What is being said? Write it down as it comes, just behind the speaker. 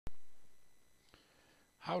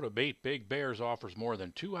How to Bait Big Bears offers more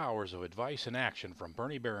than 2 hours of advice and action from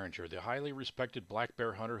Bernie Behringer, the highly respected black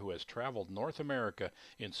bear hunter who has traveled North America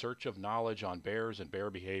in search of knowledge on bears and bear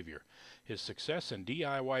behavior. His success in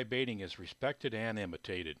DIY baiting is respected and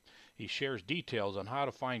imitated. He shares details on how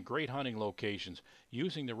to find great hunting locations,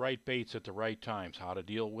 using the right baits at the right times, how to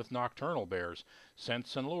deal with nocturnal bears,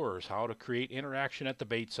 scents and lures, how to create interaction at the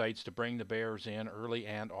bait sites to bring the bears in early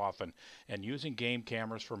and often, and using game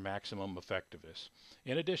cameras for maximum effectiveness.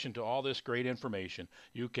 In addition to all this great information,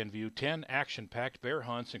 you can view 10 action-packed bear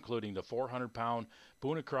hunts, including the 400-pound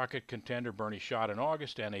Boone and Crockett contender Bernie shot in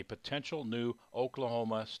August and a potential new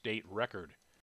Oklahoma state record.